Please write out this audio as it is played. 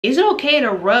Is it okay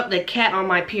to rub the cat on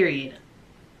my period?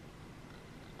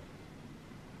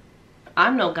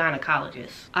 I'm no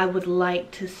gynecologist. I would like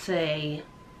to say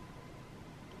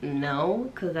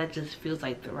no, because that just feels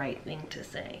like the right thing to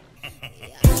say.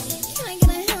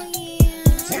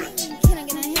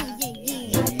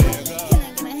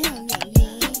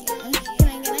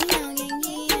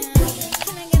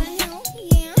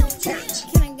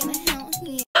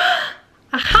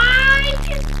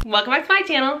 Hi! Welcome back to my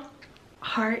channel.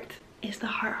 Heart is the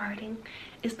heart-hearting.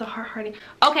 It's the heart-hearting.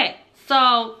 Okay.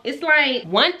 So it's like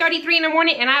 1:33 in the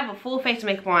morning and I have a full face of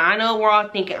makeup on. I know we're all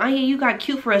thinking, oh yeah, you got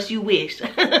cute for us, you wish.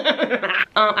 I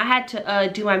had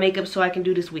to do my makeup so I can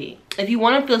do this wig. If you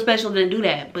want to feel special, then do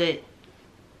that. But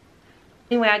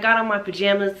anyway, I got on my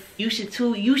pajamas. You should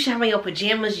too. You should have on your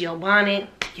pajamas, your bonnet,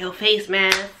 your face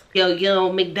mask,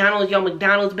 your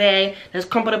McDonald's bag that's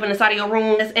crumpled up in the side of your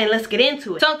room, and let's get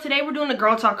into it. So today we're doing a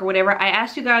girl talk or whatever. I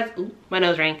asked you guys, ooh, my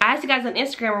nose rang. I asked you guys on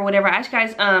Instagram or whatever. I asked you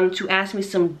guys to ask me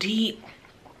some deep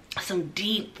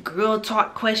girl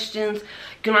talk questions,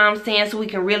 you know what I'm saying, so we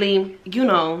can really, you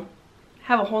know,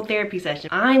 have a whole therapy session.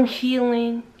 I'm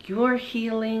healing, you're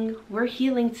healing, we're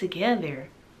healing together.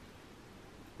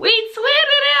 We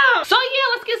tweeted out. So yeah,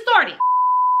 let's get started.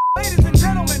 Ladies and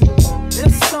gentlemen,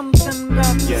 there's something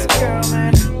about this girl,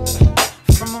 man,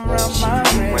 from around my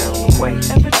way.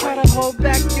 Ever try to hold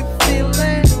back your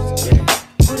feelings,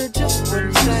 but it just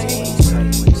wouldn't say.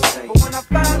 But when I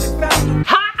finally found you.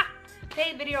 Ha!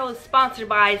 Today's video is sponsored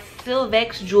by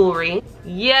Silviax Jewelry.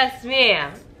 Yes,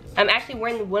 ma'am. I'm actually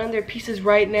wearing one of their pieces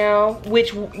right now,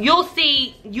 which you'll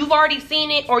see, you've already seen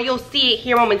it, or you'll see it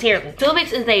here momentarily.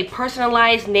 Silviax is a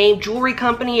personalized name jewelry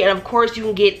company, and of course you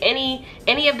can get any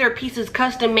of their pieces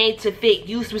custom made to fit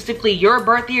you specifically, your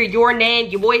birth year, your name,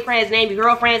 your boyfriend's name, your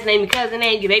girlfriend's name, your cousin's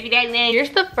name, your baby daddy's name. Here's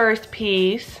the first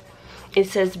piece. It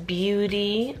says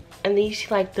beauty. And then you see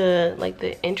like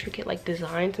the intricate like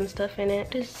designs and stuff in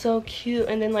it. It's so cute.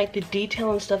 And then like the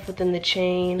detail and stuff within the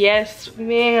chain. Yes,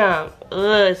 ma'am.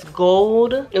 It's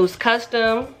gold. It was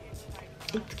custom.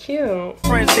 It's cute.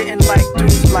 Friends didn't like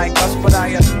dudes like us, but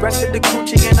I arrested the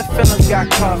coochie and the feelings got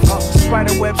caught up.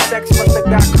 Spiderweb sex must have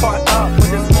got caught up.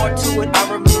 But there's more to it.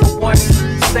 I remember once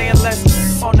saying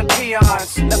let's on the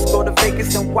peons. Let's go to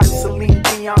Vegas and watch Celine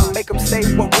Dion. Make them say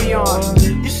what we on.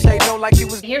 You say no like you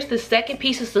was. Here's the second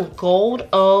piece. It's a gold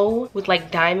O with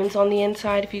like diamonds on the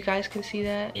inside, if you guys can see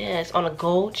that. Yes, on a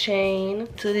gold chain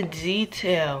to the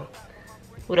detail.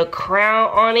 With a crown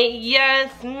on it.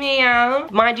 Yes, ma'am.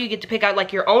 Mind you, you get to pick out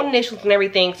like your own initials and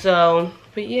everything. So,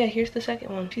 but yeah, here's the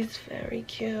second one. She's very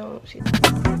cute.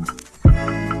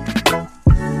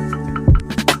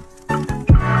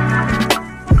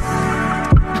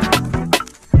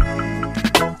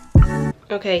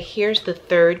 Okay, here's the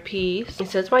third piece. It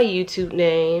says my YouTube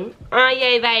name. Oh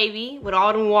yeah, baby, with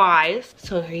all them Y's.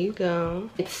 So here you go.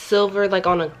 It's silver, like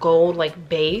on a gold like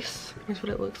base. Here's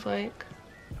what it looks like.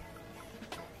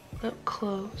 Up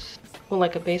close. Well,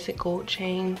 like a basic gold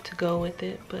chain to go with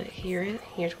it, but here's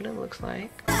what it looks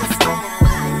like.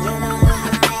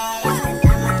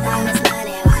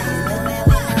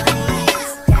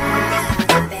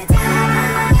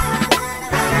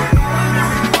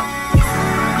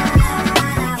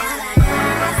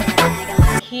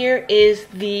 Here is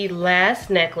the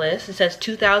last necklace. It says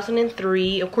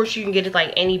 2003. Of course, you can get it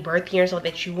like any birth year and stuff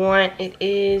that you want.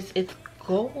 It's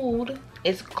gold.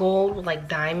 It's gold with like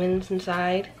diamonds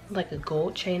inside, like a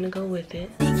gold chain to go with it.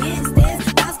 The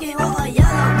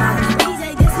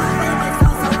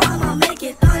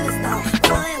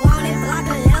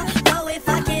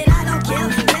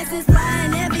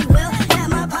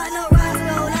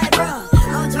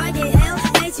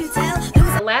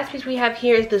last piece we have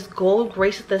here is this gold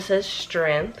bracelet that says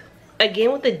strength.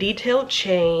 Again with the detailed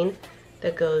chain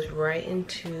that goes right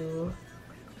into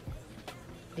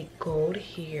the gold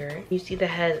here. You see that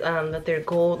has that they're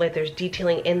gold, like there's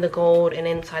detailing in the gold and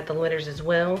inside the letters as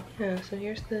well. Yeah, so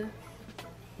here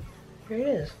it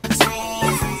is.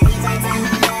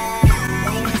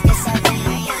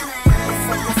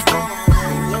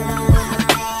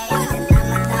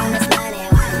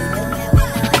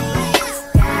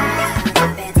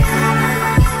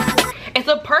 It's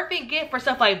a perfect gift for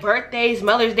stuff like birthdays,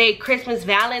 Mother's Day, Christmas,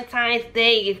 Valentine's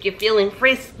Day, if you're feeling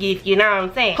frisky, if you know what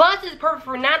I'm saying. Plus, it's perfect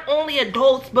for not only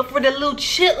adults, but for the little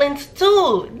chitlins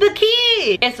too, the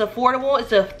kids. It's affordable,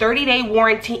 it's a 30-day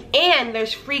warranty, and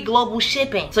there's free global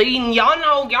shipping. So y'all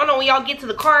know when y'all get to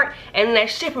the cart and that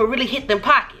shipping really hit them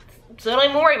pockets. So don't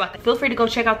even worry about that. Feel free to go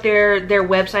check out their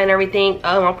website and everything.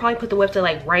 I'll probably put the website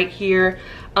like right here.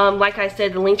 Like I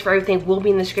said, the links for everything will be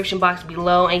in the description box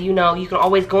below. And you know, you can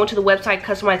always go into the website,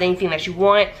 customize anything that you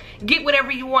want. Get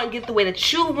whatever you want, get the way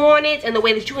that you want it and the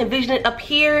way that you envision it up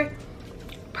here.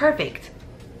 Perfect.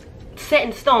 Set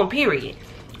in stone, period.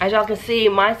 As y'all can see,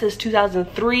 mine says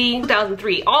 2003.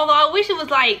 Although I wish it was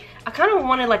like, I kind of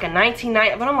wanted like a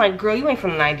 1990, but I'm like, girl, you ain't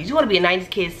from the 90s. You want to be a 90s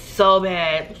kid so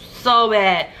bad, so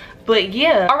bad. But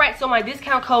yeah, all right, so my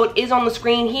discount code is on the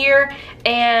screen here,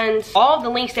 and all the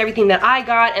links to everything that I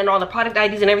got and all the product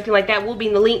IDs and everything like that will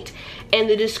be linked in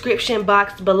the description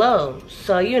box below.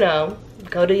 So you know,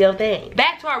 go do your thing.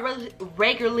 Back to our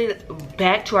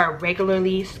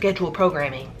regularly scheduled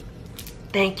programming.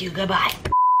 Thank you, goodbye.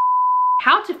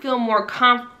 How to feel more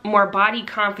body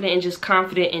confident and just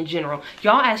confident in general.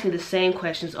 Y'all ask me the same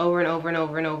questions over and over and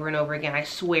over and over and over again. I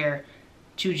swear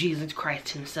to Jesus Christ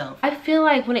himself. I feel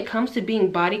like when it comes to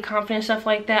being body confident and stuff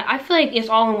like that, I feel like it's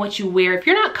all in what you wear. If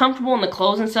you're not comfortable in the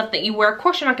clothes and stuff that you wear, of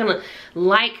course you're not gonna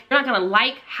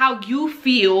like how you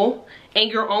feel and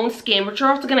your own skin, but you're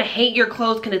also gonna hate your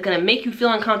clothes because it's gonna make you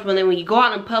feel uncomfortable. And then when you go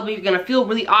out in public, you're gonna feel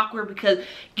really awkward because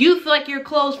you feel like your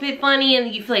clothes fit funny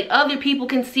and you feel like other people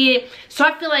can see it. So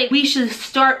I feel like we should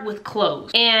start with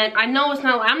clothes. And I know it's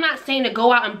not, I'm not saying to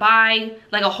go out and buy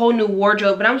like a whole new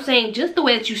wardrobe, but I'm saying just the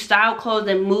way that you style clothes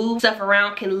and move stuff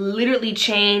around can literally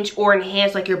change or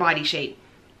enhance like your body shape.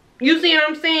 You see what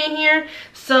I'm saying here?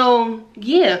 So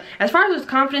yeah, as far as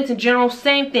confidence in general,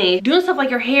 same thing. Doing stuff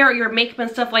like your hair or your makeup and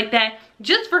stuff like that,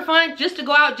 just for fun, just to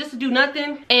go out, just to do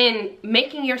nothing, and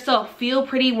making yourself feel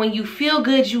pretty. When you feel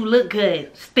good, you look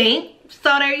good. Stink.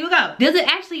 So there you go. Does it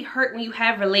actually hurt when you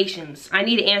have relations? I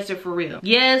need an answer for real.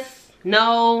 Yes,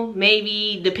 no,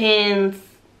 maybe, depends.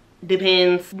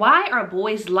 Depends. Why are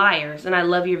boys liars? And I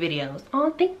love your videos.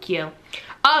 Oh, thank you.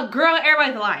 Girl,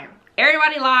 everybody's a liar.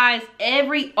 Everybody lies.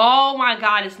 Oh my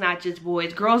God, it's not just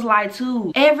boys. Girls lie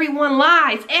too. Everyone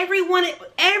lies. Everyone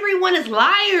is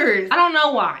liars. I don't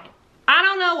know why. I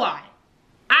don't know why.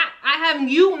 I haven't,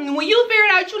 when you figure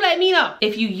it out, you let me know.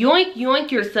 If you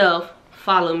yoink yourself,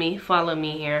 follow me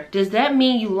here. Does that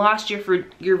mean you lost your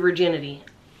virginity?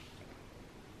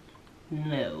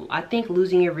 No. I think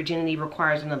losing your virginity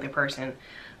requires another person,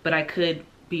 but I could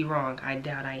be wrong. I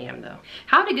doubt I am though.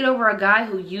 How to get over a guy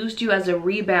who used you as a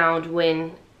rebound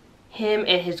when him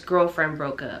and his girlfriend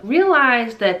broke up.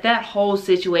 Realize that this whole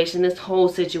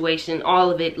situation,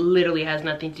 all of it literally has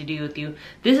nothing to do with you.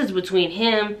 This is between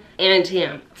him and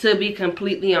him, to be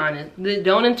completely honest.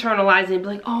 Don't internalize it and be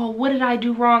like, oh, what did I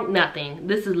do wrong? Nothing.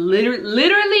 This is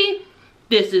literally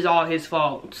this is all his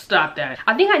fault. Stop that.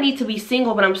 I think I need to be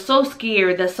single, but I'm so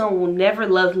scared that someone will never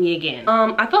love me again.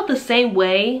 I felt the same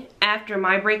way after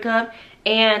my breakup,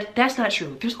 and that's not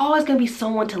true. There's always gonna be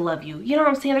someone to love you. You know what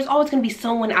I'm saying? There's always gonna be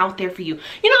someone out there for you.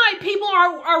 You know how people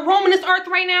are roaming this earth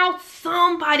right now?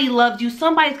 Somebody loves you.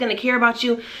 Somebody's gonna care about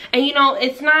you. And you know,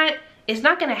 it's not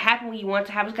gonna happen when you want it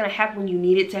to happen. It's gonna happen when you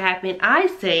need it to happen. I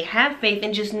say have faith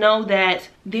and just know that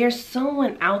there's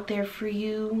someone out there for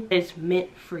you that's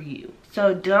meant for you.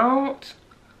 So don't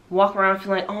walk around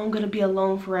feeling like, oh, I'm gonna be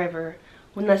alone forever,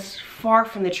 when that's far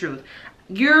from the truth.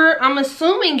 I'm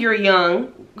assuming you're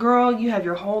young. Girl, you have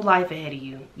your whole life ahead of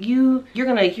you. You're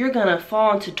gonna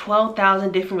fall into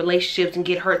 12,000 different relationships and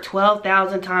get hurt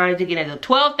 12,000 times to get into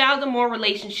 12,000 more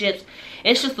relationships.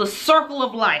 It's just the circle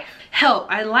of life. Help,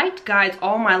 I liked guys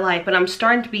all my life, but I'm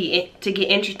starting to get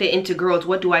interested into girls.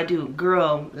 What do I do?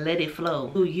 Girl, let it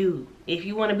flow. Do you. If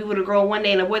you want to be with a girl one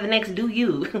day and a boy the next, do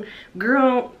you.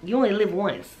 Girl, you only live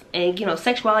once. And you know,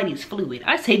 sexuality is fluid.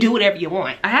 I say do whatever you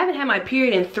want. I haven't had my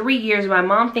period in 3 years. My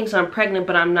mom thinks I'm pregnant,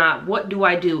 but I'm not. What do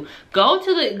I do? Go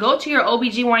to your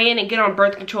OBGYN and get on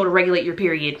birth control to regulate your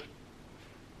period.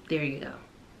 There you go.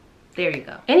 There you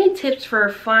go. Any tips for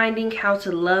finding how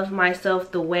to love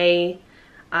myself the way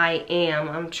I am?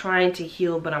 I'm trying to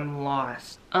heal, but I'm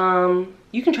lost.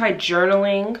 You can try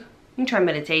journaling. You can try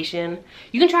meditation.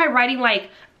 You can try writing, like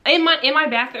in my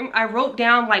bathroom, I wrote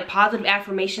down like positive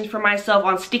affirmations for myself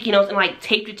on sticky notes and like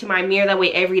taped it to my mirror. That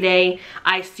way every day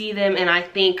I see them and I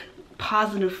think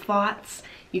positive thoughts.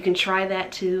 You can try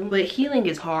that too. But healing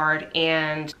is hard,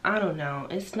 and I don't know.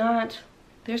 It's not,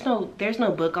 there's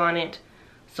no book on it.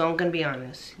 So I'm gonna be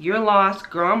honest. You're lost,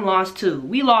 girl, I'm lost too.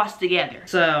 We lost together.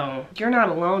 So you're not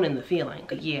alone in the feeling.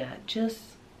 But yeah, just,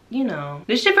 you know,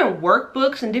 there's different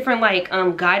workbooks and different like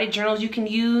guided journals you can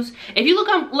use. If you look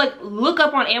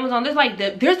up on Amazon, there's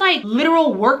like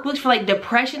literal workbooks for like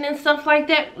depression and stuff like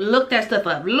that. Look that stuff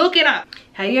up. Look it up.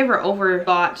 Have you ever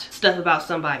overthought stuff about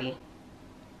somebody?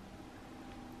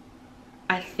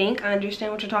 I think I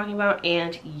understand what you're talking about,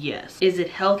 and yes. Is it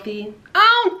healthy?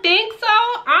 I don't think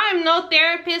I'm no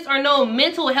therapist or no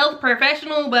mental health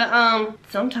professional, but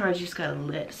sometimes you just gotta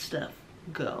let stuff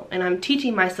go. And I'm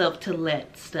teaching myself to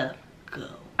let stuff go.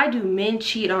 Why do men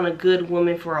cheat on a good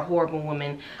woman for a horrible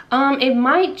woman? It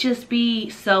might just be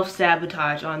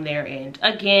self-sabotage on their end.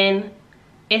 Again,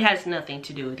 it has nothing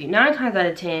to do with you. 9 times out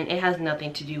of 10, it has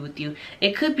nothing to do with you.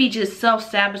 It could be just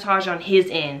self-sabotage on his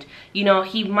end. You know,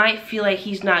 he might feel like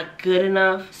he's not good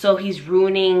enough, so he's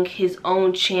ruining his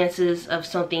own chances of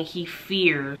something he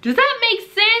fears. Does that make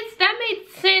sense? That made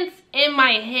sense in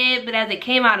my head, but as it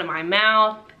came out of my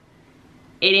mouth,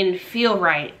 it didn't feel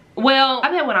right. Well, I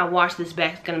bet when I watch this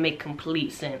back, it's gonna make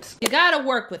complete sense. You gotta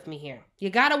work with me here. You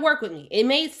gotta work with me. It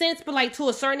made sense, but like to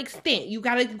a certain extent. You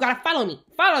gotta follow me.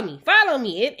 Follow me. Follow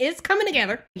me. It's coming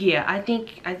together. Yeah, I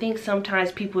think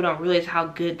sometimes people don't realize how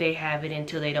good they have it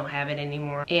until they don't have it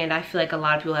anymore. And I feel like a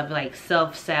lot of people have like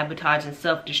self-sabotage and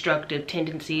self-destructive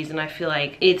tendencies, and I feel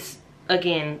like it's,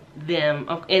 again, them.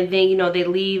 And then, you know, they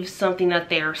leave something that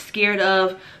they're scared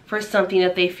of for something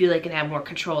that they feel they can have more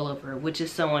control over, which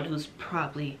is someone who's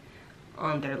probably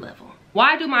on their level.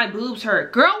 Why do my boobs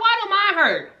hurt? Girl, why do mine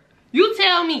hurt? You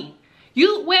tell me.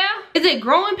 Well, is it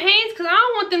growing pains? Because I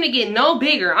don't want them to get no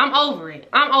bigger. I'm over it.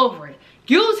 I'm over it.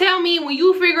 You tell me when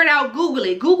you figure it out, Google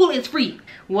it. Google is free.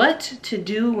 What to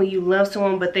do when you love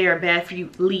someone but they are bad for you?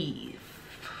 Leave.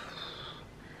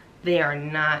 They are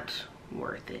not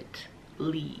worth it.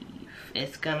 Leave.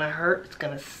 It's gonna hurt, it's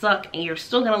gonna suck, and you're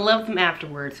still gonna love them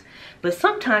afterwards. But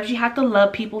sometimes you have to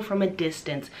love people from a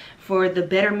distance for the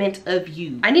betterment of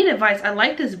you. I need advice. I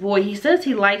like this boy. He says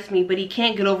he likes me, but he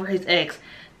can't get over his ex.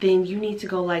 Then you need to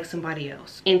go like somebody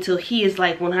else until he is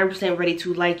like 100% ready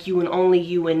to like you and only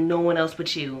you and no one else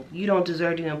but you. You don't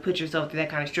deserve to even put yourself through that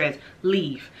kind of stress.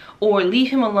 Leave. Or leave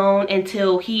him alone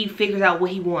until he figures out what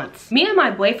he wants. Me and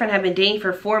my boyfriend have been dating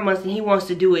for 4 months and he wants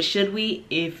to do it. Should we?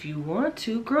 If you want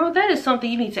to, girl, that is something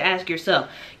you need to ask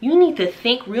yourself. You need to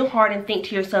think real hard and think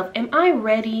to yourself, am I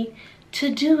ready to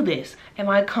do this? Am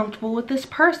I comfortable with this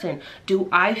person? Do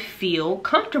I feel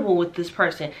comfortable with this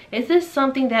person? Is this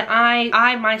something that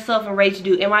I myself am ready to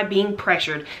do? Am I being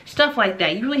pressured? Stuff like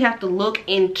that. You really have to look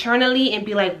internally and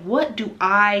be like, what do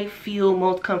I feel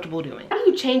most comfortable doing? How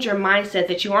do you change your mindset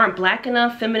that you aren't black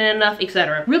enough, feminine enough,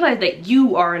 etc.? Realize that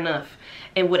you are enough.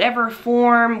 In whatever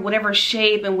form, whatever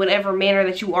shape, and whatever manner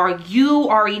that you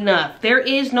are enough. There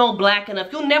is no black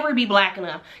enough. You'll never be black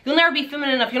enough. You'll never be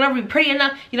feminine enough. You'll never be pretty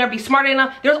enough. You'll never be smart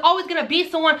enough. There's always gonna be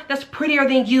someone that's prettier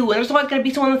than you. And there's always gonna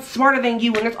be someone that's smarter than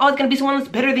you. And there's always gonna be someone that's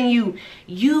better than you.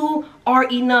 You are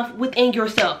enough within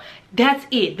yourself. That's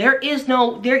it. There is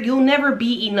no, you'll never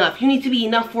be enough. You need to be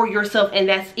enough for yourself, and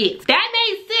that's it. That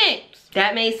made sense.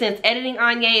 That made sense. Editing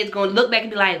Anya is gonna look back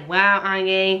and be like, wow,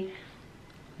 Anya,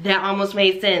 that almost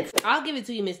made sense. I'll give it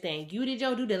to you, Miss Thang. You did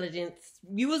your due diligence.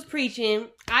 You was preaching.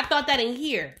 I thought that in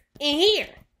here. In here.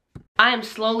 I am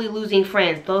slowly losing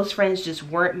friends. Those friends just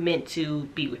weren't meant to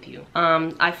be with you.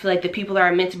 I feel like the people that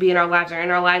are meant to be in our lives are in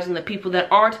our lives, and the people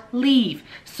that aren't, leave.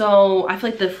 So I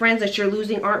feel like the friends that you're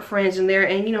losing aren't friends, and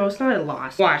you know, it's not a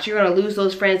loss. Watch, you're gonna lose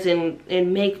those friends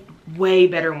and make way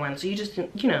better ones. So you just,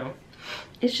 you know,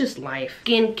 it's just life.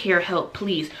 Skincare help,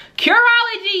 please.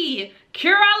 Curology!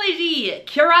 Curology,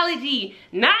 Curology,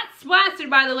 not sponsored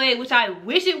by the way, which I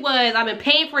wish it was. I've been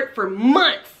paying for it for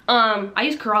months. I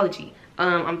use Curology.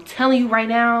 I'm telling you right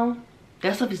now,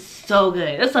 that stuff is so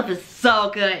good. That stuff is so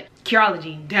good.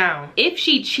 Curology, down. If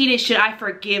she cheated, should I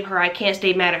forgive her? I can't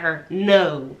stay mad at her.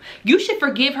 No. You should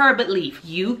forgive her, but leave.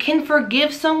 You can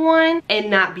forgive someone and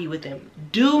not be with them.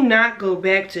 Do not go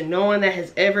back to no one that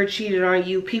has ever cheated on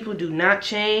you. People do not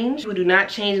change. People do not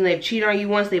change, and they've cheated on you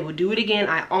once. They will do it again.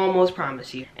 I almost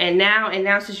promise you. And now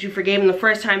since you forgave them the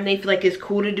first time, they feel like it's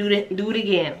cool to do it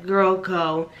again. Girl,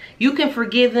 go. You can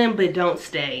forgive them, but don't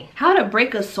stay. How to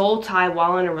break a soul tie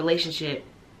while in a relationship.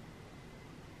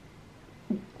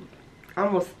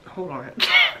 Almost, hold on.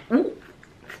 Ooh,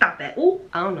 stop that. Ooh,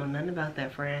 I don't know nothing about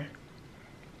that, friend.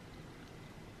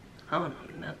 I don't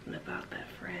know nothing about that,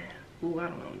 friend. Ooh, I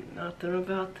don't know nothing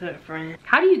about that, friend.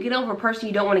 How do you get over a person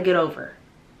you don't want to get over?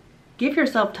 Give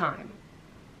yourself time.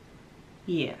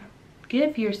 Yeah,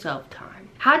 give yourself time.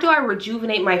 How do I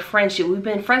rejuvenate my friendship?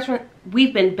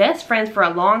 We've been best friends for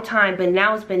a long time, but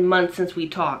now it's been months since we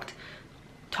talked.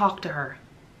 Talk to her.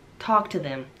 Talk to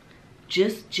them.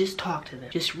 Just talk to them.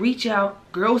 Just reach out.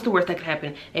 Girl, what's the worst that could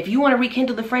happen? If you want to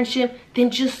rekindle the friendship,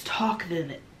 then just talk to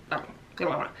them.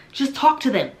 Just talk to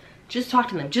them. Just talk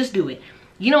to them. Just do it.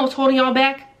 You know what's holding y'all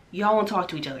back? Y'all won't talk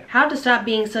to each other. How to stop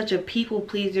being such a people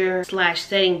pleaser /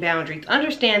 setting boundaries.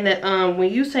 Understand that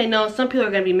when you say no, some people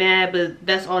are gonna be mad, but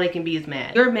that's all they can be is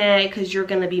mad. You're mad because you're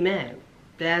gonna be mad.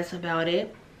 That's about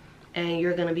it. and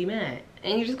you're gonna be mad.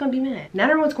 And you're just gonna be mad.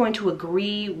 Not everyone's going to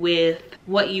agree with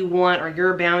what you want or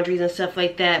your boundaries and stuff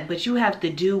like that, but you have to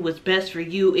do what's best for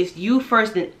you. It's you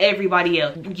first and everybody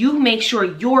else. You make sure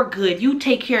you're good. You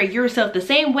take care of yourself the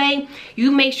same way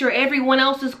you make sure everyone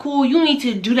else is cool. You need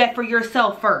to do that for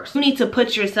yourself first. You need to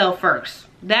put yourself first.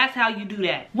 That's how you do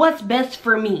that. What's best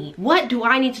for me? What do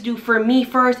I need to do for me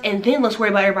first? And then let's worry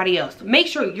about everybody else. Make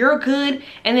sure you're good,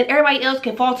 and then everybody else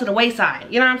can fall to the wayside.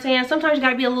 You know what I'm saying? Sometimes you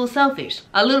gotta be a little selfish.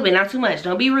 A little bit, not too much.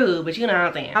 Don't be rude, but you know what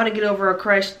I'm saying. How to get over a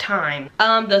crush time.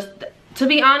 To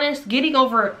be honest, getting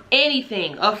over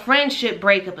anything, a friendship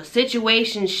breakup, a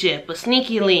situationship, a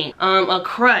sneaky link, a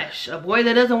crush, a boy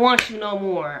that doesn't want you no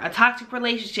more, a toxic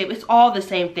relationship, it's all the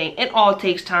same thing. It all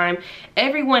takes time.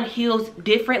 Everyone heals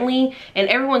differently and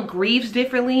everyone grieves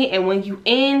differently, and when you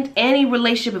end any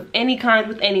relationship of any kind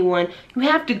with anyone, you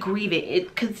have to grieve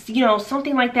it. Cause you know,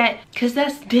 something like that, cause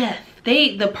that's death.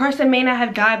 The person may not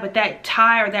have died, but that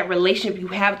tie or that relationship you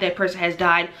have with that person has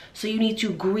died, so you need to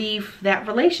grieve that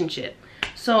relationship.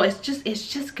 So it's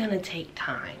just gonna take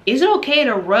time. Is it okay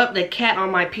to rub the cat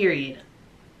on my period?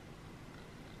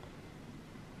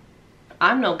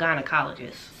 I'm no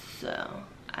gynecologist, so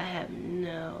I have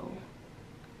no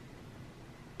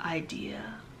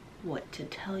idea what to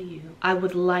tell you. I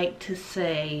would like to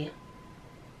say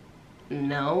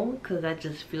no, because that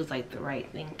just feels like the right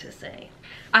thing to say.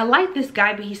 I like this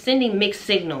guy, but he's sending mixed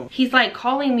signals. He's like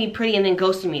calling me pretty and then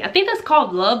ghosting me. I think that's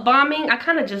called love bombing. I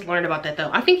kind of just learned about that though.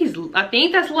 I think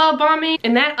that's love bombing.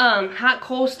 And that hot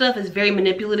cold stuff is very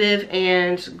manipulative,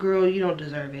 and girl, you don't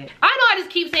deserve it. I know I just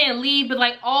keep saying leave, but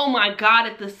like, oh my God,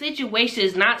 if the situation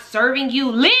is not serving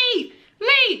you, leave,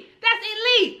 leave. That's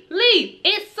it, leave.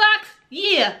 It sucks,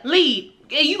 yeah, leave.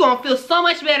 You gonna feel so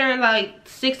much better in like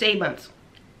 6 to 8 months.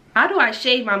 How do I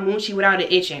shave my moonchi without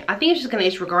it itching? I think it's just gonna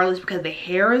itch regardless because the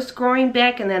hair is growing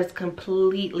back and that is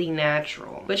completely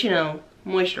natural. But you know,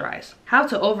 moisturize. How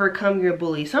to overcome your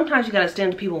bully. Sometimes you gotta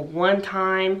stand to people one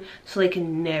time so they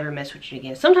can never mess with you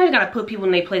again. Sometimes you gotta put people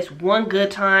in their place one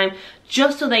good time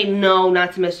just so they know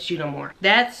not to mess with you no more.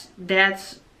 That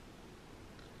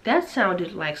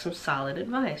sounded like some solid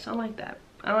advice. I like that.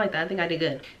 I think I did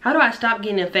good. How do I stop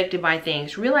getting affected by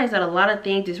things? Realize that a lot of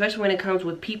things, especially when it comes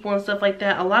with people and stuff like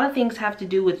that, a lot of things have to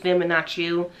do with them and not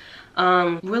you.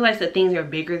 Realize that things are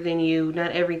bigger than you. Not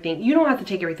everything. You don't have to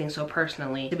take everything so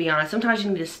personally, to be honest. Sometimes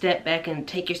you need to step back and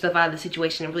take yourself out of the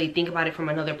situation and really think about it from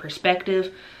another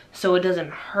perspective so it doesn't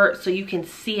hurt, so you can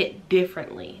see it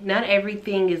differently. Not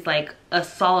everything is like a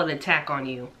solid attack on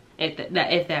you. If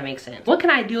that makes sense. What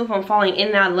can I do if I'm falling in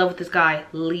and out of love with this guy?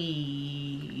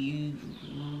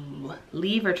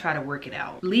 Leave or try to work it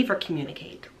out. Leave or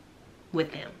communicate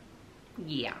with them.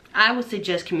 Yeah, I would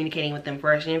suggest communicating with them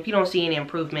first, and if you don't see any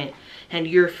improvement and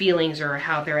your feelings or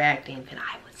how they're acting, then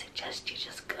I would suggest you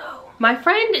just go. My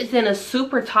friend is in a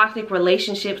super toxic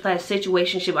relationship /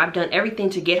 situationship. I've done everything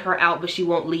to get her out, but she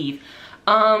won't leave.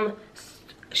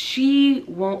 She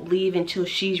won't leave until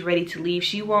she's ready to leave.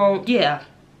 She won't.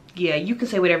 Yeah, you can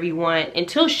say whatever you want.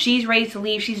 Until she's ready to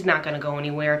leave, she's not gonna go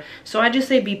anywhere. So I just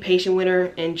say be patient with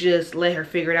her and just let her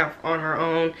figure it out on her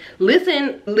own.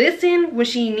 Listen when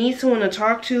she needs someone to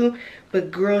talk to,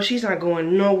 but girl, she's not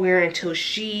going nowhere until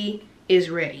she is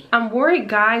ready. I'm worried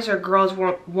guys or girls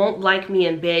won't like me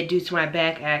in bed due to my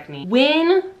back acne.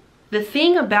 The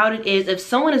thing about it is, if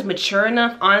someone is mature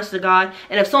enough, honest to God,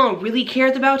 and if someone really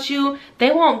cares about you,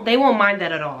 they won't mind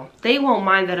that at all. They won't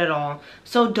mind that at all.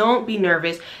 So don't be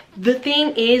nervous. The thing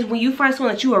is, when you find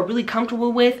someone that you are really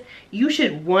comfortable with, you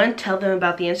should, one, tell them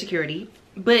about the insecurity,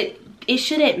 but it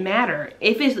shouldn't matter.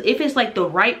 If it's like the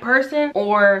right person,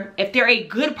 or if they're a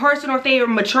good person, or if they're a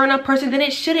mature enough person, then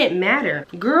it shouldn't matter.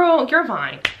 Girl, you're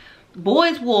fine.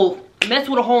 Boys will mess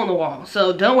with a hole in the wall,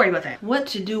 so don't worry about that. What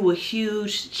to do with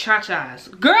huge cha-chas?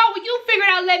 Girl, when you figure it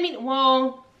out, let me.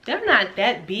 Well, they're not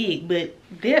that big, but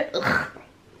they're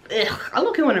I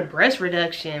look at a breast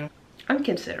reduction. I'm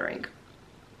considering.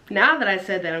 Now that I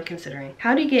said that, I'm considering.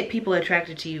 How do you get people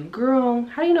attracted to you? Girl,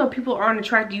 how do you know people aren't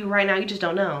attracted to you right now? You just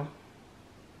don't know.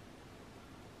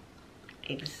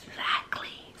 Exactly.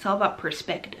 It's all about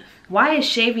perspective. Why is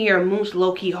shaving your moose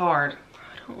low-key hard?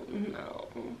 I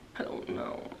don't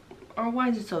know. Or why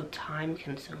is it so time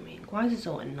consuming? Why is it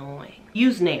so annoying?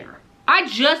 Use Nair. I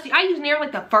used Nair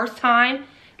like the first time,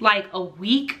 like a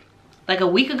week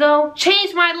ago.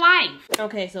 Changed my life.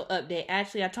 Okay, so update.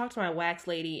 Actually, I talked to my wax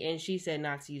lady and she said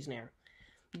not to use Nair.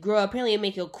 Girl, apparently it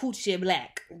make your coochie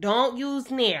black. Don't use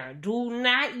Nair. Do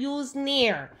not use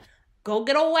Nair. Go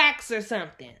get a wax or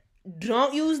something.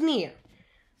 Don't use Nair.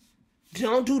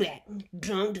 Don't do that.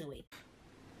 Don't do it.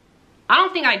 I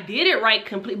don't think I did it right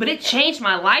completely, but it changed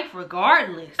my life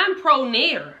regardless. I'm pro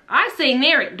nair. I say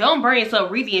nair it. Don't burn yourself,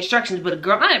 read the instructions, but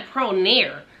girl, I am pro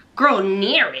nair. Girl,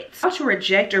 nair it. How to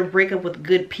reject or break up with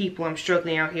good people? I'm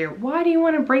struggling out here. Why do you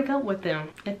want to break up with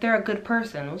them if they're a good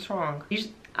person? What's wrong?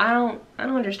 I don't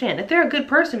understand. If they're a good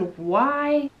person,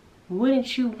 why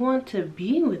wouldn't you want to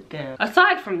be with them?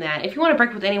 Aside from that, if you want to break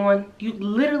up with anyone, you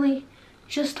literally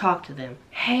just talk to them.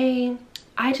 Hey,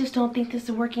 I just don't think this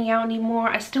is working out anymore.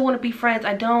 I still want to be friends.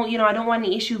 I don't want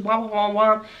any issues, blah, blah, blah,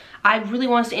 blah. I really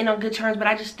want us to end on good terms, but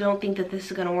I just don't think that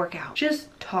this is gonna work out. Just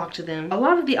talk to them. A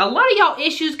lot of y'all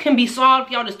issues can be solved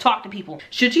if y'all just talk to people.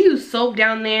 Should you use soap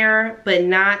down there, but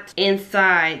not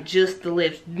inside, just the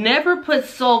lips? Never put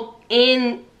soap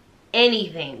in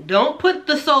anything. Don't put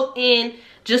the soap in.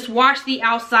 Just wash the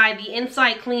outside. The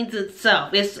inside cleans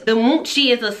itself. The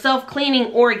moochie is a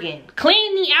self-cleaning organ.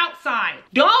 Clean the outside.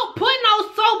 Don't put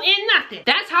no soap in nothing.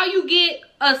 That's how you get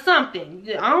something.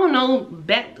 I don't know,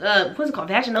 what's it called?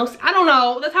 Vaginosis? I don't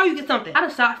know. That's how you get something. How to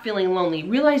stop feeling lonely.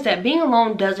 Realize that being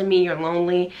alone doesn't mean you're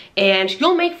lonely, and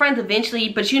you'll make friends eventually,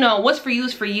 but you know, what's for you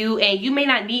is for you, and you may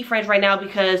not need friends right now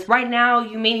because right now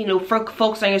you may need to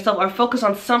focus on yourself or focus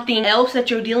on something else that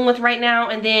you're dealing with right now.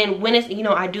 And then when it's, you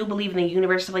know, I do believe in the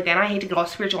universe, stuff like that, and I hate to get all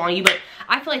spiritual on you, but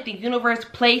I feel like the universe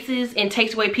places and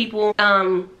takes away people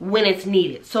when it's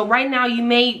needed. So right now you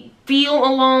may feel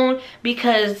alone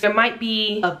because there might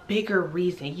be a bigger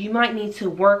reason. You might need to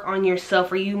work on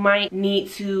yourself, or you might need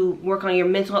to work on your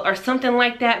mental health or something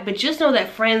like that. But just know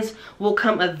that friends will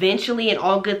come eventually, and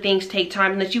all good things take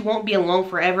time, and that you won't be alone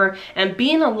forever. And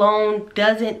being alone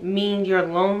doesn't mean you're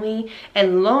lonely.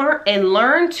 And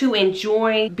learn to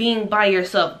enjoy being by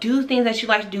yourself. Do things that you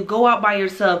like to do. Go out by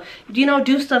yourself. You know,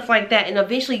 do stuff like that, and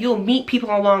eventually you'll meet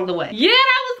people along the way. Yeah,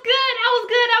 that was good. That was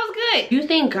good. That was good. You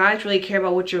think guys really care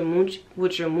about what your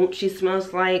moochie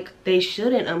smells like? They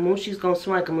shouldn't. A moochie's gonna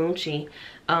smell like a moochie.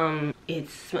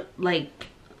 It's like,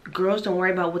 girls don't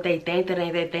worry about what they think that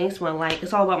they think smell like.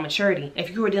 It's all about maturity. If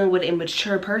you were dealing with a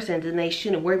mature person, then they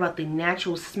shouldn't worry about the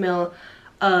natural smell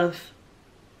of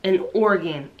an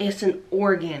organ. It's an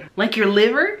organ. Like your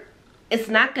liver, it's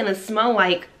not gonna smell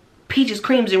like peaches,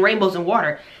 creams, and rainbows and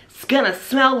water. It's gonna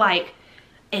smell like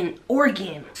an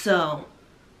organ. So,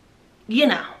 you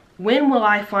know, when will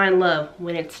I find love?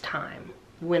 When it's time.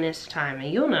 When it's time.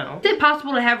 And you'll know. Is it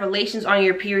possible to have relations on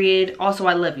your period? Also,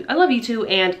 I love you. I love you too.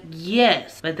 And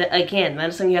yes, but again, that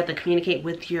is something you have to communicate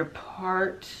with your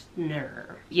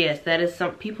partner. Yes, that is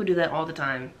people do that all the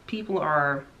time. People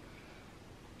are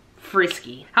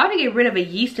frisky. How to get rid of a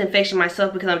yeast infection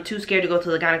myself because I'm too scared to go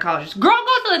to the gynecologist. Girl,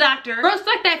 go to the doctor. Girl,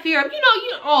 suck that fear up.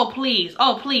 Oh please,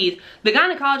 oh please. The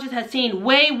gynecologist has seen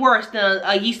way worse than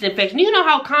a yeast infection. You know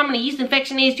how common a yeast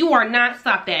infection is? You are not,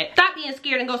 stop that. Stop being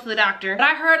scared and go to the doctor. But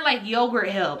I heard like yogurt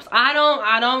helps. I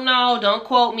don't know, don't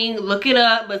quote me, look it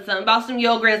up, but something about some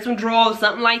yogurt and some drool,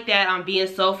 something like that. I'm being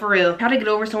so for real. How to get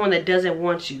over someone that doesn't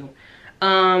want you.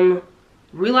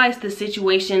 Realize the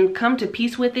situation, come to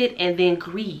peace with it, and then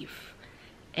grieve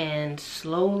and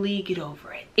slowly get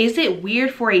over it. Is it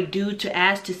weird for a dude to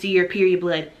ask to see your period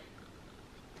blood?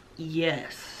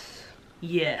 Yes.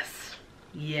 Yes.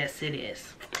 Yes, it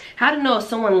is. How to know if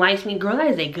someone likes me? Girl, that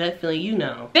is a gut feeling, you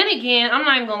know. Then again, I'm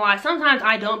not even gonna lie. Sometimes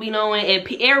I don't be knowing and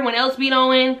everyone else be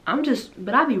knowing.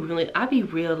 But I be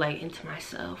real like into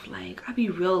myself. Like, I be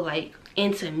real like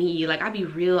into me. Like, I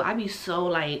be so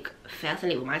like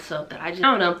fascinated with myself that I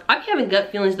don't know. I be having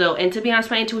gut feelings though, and to be honest,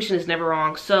 my intuition is never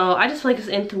wrong. So I just feel like it's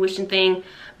an intuition thing.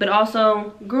 But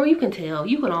also, girl, you can tell.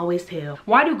 You can always tell.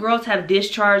 Why do girls have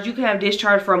discharge? You can have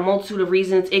discharge for a multitude of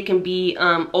reasons. It can be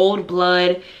old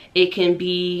blood. It can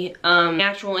be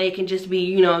natural. It can just be,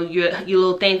 you know, your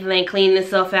little thing ain't cleaning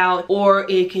itself out. Or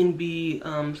it can be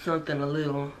something a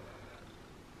little.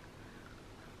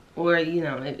 Or, you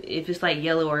know, if it's like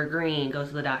yellow or green, go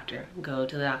to the doctor. Go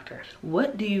to the doctor.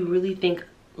 What do you really think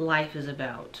life is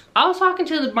about? I was talking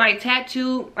to my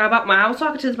tattoo about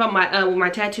my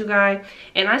tattoo guy,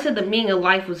 and I said the meaning of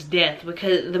life was death,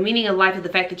 because the meaning of life is the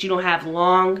fact that you don't have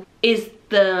long. Is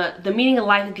the meaning of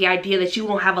life is the idea that you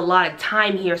don't have a lot of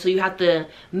time here, so you have to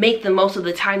make the most of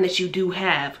the time that you do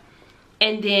have.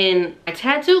 And then a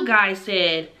tattoo guy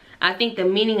said, I think the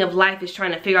meaning of life is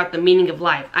trying to figure out the meaning of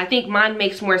life. I think mine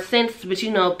makes more sense, but you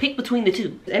know, pick between the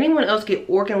two. Does anyone else get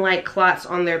organ-like clots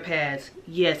on their pads?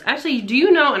 Yes. Actually, do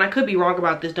you know, and I could be wrong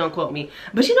about this, don't quote me,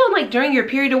 but you know, like during your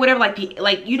period or whatever,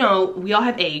 like you know, we all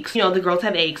have eggs. You know, the girls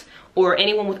have eggs, or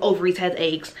anyone with ovaries has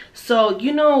eggs. So,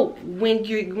 you know, when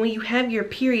you have your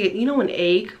period, you know, an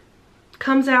egg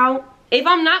comes out If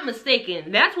I'm not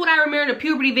mistaken, that's what I remember the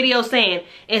puberty video saying,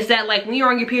 is that like when you're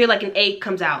on your period, like an egg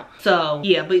comes out. So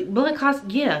yeah, but blood clots,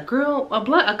 yeah, girl,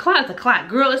 a clot is a clot.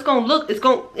 Girl, it's gonna look,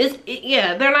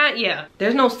 yeah, they're not, yeah.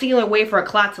 There's no singular way for a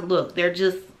clot to look. They're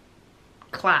just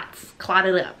clots,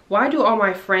 clotted up. Why do all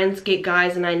my friends get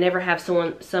guys and I never have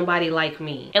somebody like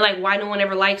me? And like, why no one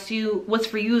ever likes you? What's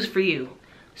for you is for you.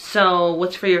 So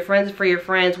what's for your friends is for your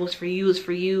friends. What's for you is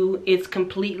for you. It's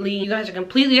completely, you guys are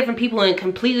completely different people in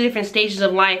completely different stages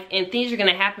of life, and things are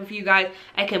gonna happen for you guys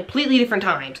at completely different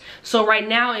times. So right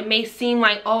now it may seem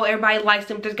like, oh, everybody likes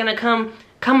them. There's gonna come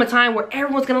a time where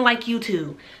everyone's gonna like you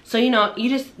too. So you know, you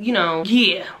just, you know,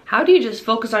 yeah. How do you just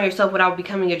focus on yourself without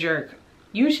becoming a jerk?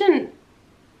 You shouldn't.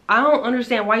 I don't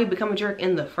understand why you become a jerk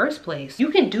in the first place. You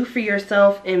can do for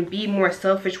yourself and be more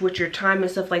selfish with your time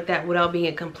and stuff like that without being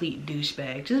a complete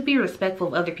douchebag. Just be respectful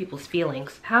of other people's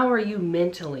feelings. How are you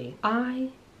mentally? I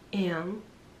am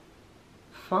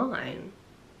fine,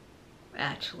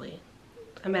 actually.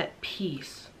 I'm at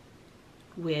peace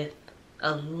with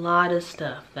a lot of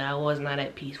stuff that I was not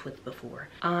at peace with before.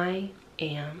 I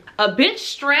am a bit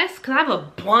stressed because I have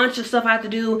a bunch of stuff I have to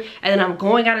do, and then I'm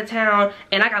going out of town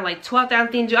and I got like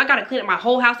 12,000 things to do. I gotta clean up my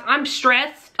whole house. I'm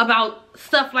stressed about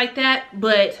stuff like that,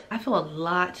 but I feel a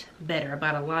lot better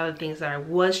about a lot of things that I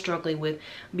was struggling with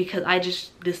because I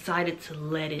just decided to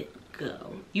let it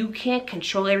go. You can't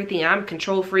control everything. I'm a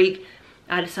control freak.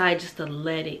 I decided just to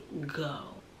let it go,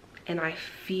 and I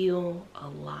feel a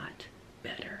lot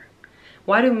better.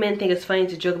 Why do men think it's funny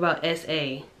to joke about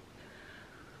SA?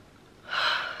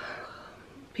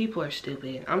 People are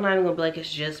stupid. I'm not even gonna be like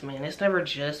it's just men. It's never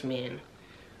just men.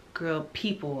 Girl,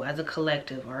 people as a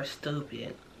collective are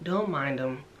stupid. Don't mind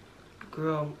them.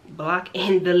 Girl, block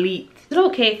and delete. Is it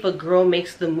okay if a girl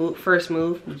makes the first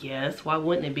move? Yes, why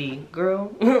wouldn't it be?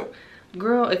 Girl,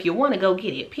 girl, if you want to go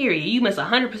get it, period. You miss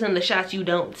 100% of the shots you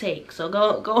don't take. So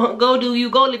go do you,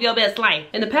 go live your best life.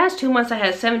 In the past 2 months, I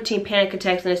had 17 panic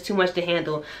attacks and it's too much to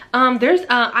handle.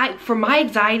 For my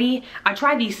anxiety, I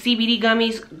tried these CBD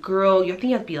gummies. Girl, I think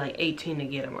you have to be like 18 to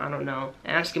get them. I don't know.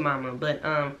 Ask your mama. But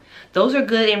those are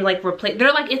good and like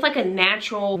it's like a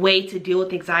natural way to deal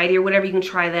with anxiety or whatever. You can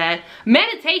try that.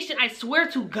 Meditation, I swear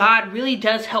to God, really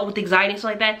does help with anxiety and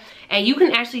stuff like that. And you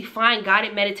can actually find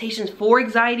guided meditations for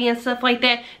anxiety and stuff like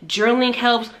that. Journaling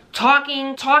helps.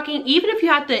 Talking, even if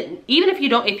you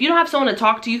don't have someone to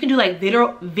talk to, you can do like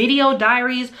video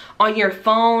diaries on your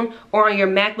phone or on your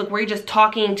MacBook where you're just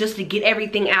talking just to get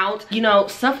everything out. You know,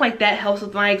 stuff like that helps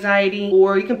with my anxiety.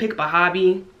 Or you can pick up a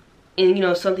hobby and, you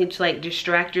know, something to like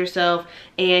distract yourself,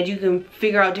 and you can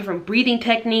figure out different breathing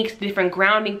techniques, different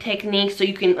grounding techniques so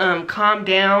you can calm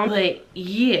down. But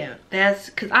yeah, that's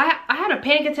because I had a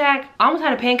panic attack. I almost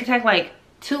had a panic attack like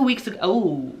 2 weeks ago.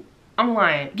 Oh, I'm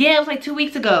lying. Yeah, it was like 2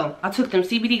 weeks ago. I took them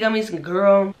CBD gummies, and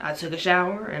girl, I took a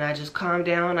shower and I just calmed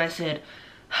down. I said,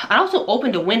 I also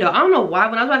opened a window. I don't know why.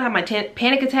 When I was about to have my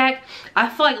panic attack, I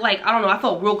felt like, I don't know, I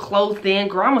felt real closed in.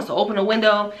 Girl, I must have opened a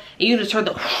window and you just heard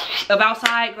the of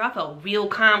outside. Girl, I felt real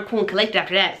calm, cool, and collected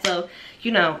after that. So,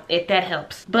 you know, if that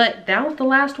helps. But that was the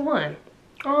last one.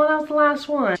 Oh, that was the last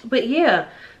one. But yeah,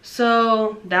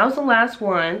 so that was the last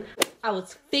one. I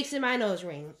was fixing my nose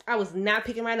ring. I was not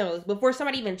picking my nose. Before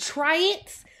somebody even try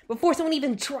it, before someone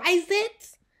even tries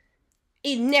it,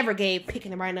 it never gave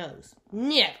picking my nose.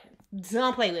 Never.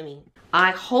 Don't play with me.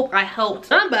 I hope I helped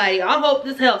somebody. I hope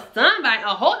this helped somebody. I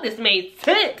hope this made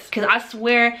sense. Because I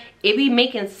swear, it be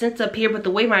making sense up here, but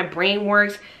the way my brain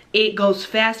works, it goes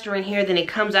faster in here than it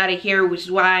comes out of here, which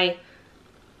is why,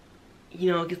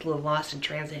 you know, it gets a little lost in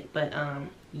transit. But,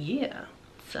 yeah.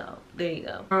 So, there you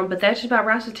go. But that's just about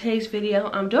wraps up today's video.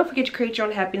 Don't forget to create your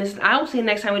own happiness. And I will see you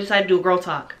next time we decide to do a girl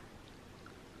talk.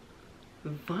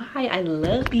 Bye. I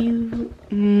love you.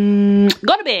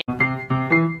 Go to bed.